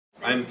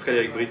I'm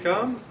Frédéric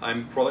Bricard.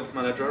 I'm product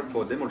manager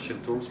for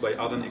demolition tools by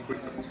Arden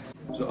Equipment.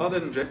 The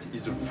Arden Jet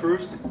is the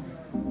first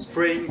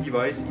spraying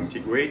device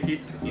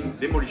integrated in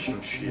demolition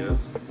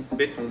shears,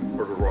 beton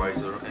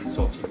pulverizer and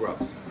sorting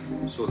grabs,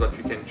 so that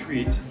we can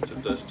treat the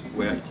dust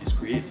where it is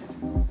created.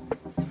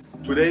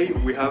 Today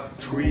we have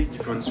three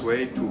different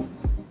ways to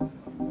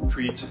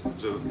treat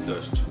the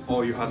dust.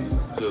 Or you have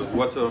the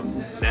water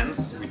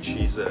lens, which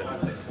is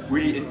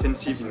really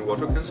intensive in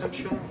water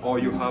consumption, or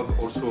you have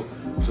also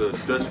the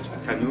dust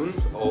cannon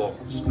or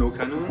snow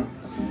cannon,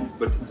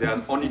 but they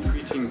are only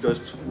treating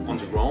dust on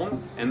the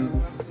ground, and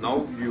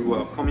now you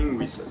are coming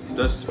with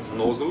dust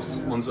nozzles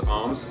on the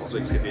arms of the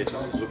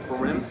excavators. The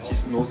problem,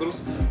 these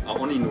nozzles are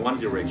only in one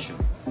direction.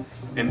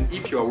 And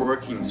if you are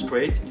working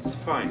straight, it's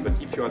fine, but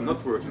if you are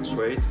not working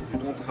straight, you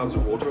don't have the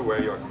water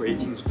where you are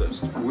creating the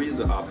dust. With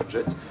the Arden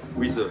Jet,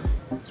 with the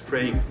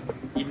spraying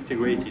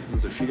integrated in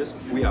the shears,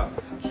 we are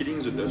killing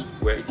the dust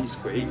where it is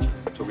created,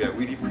 so we are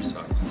really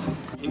precise.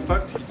 In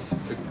fact, it's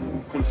a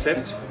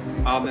concept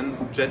Arden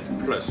Jet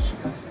Plus.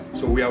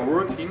 So we are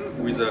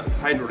working with a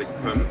hydraulic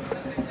pump,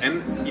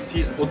 and it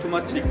is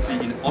automatically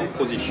in on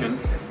position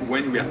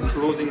when we are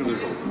closing the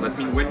door. That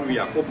means when we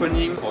are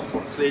opening or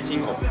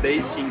translating or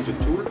placing the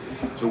tool,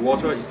 the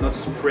water is not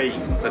spraying.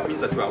 That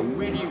means that we are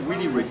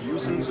really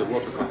reducing the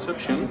water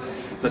consumption.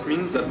 That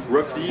means that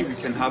roughly we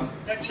can have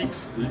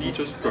 6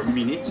 liters per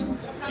minute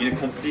in a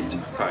complete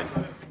time.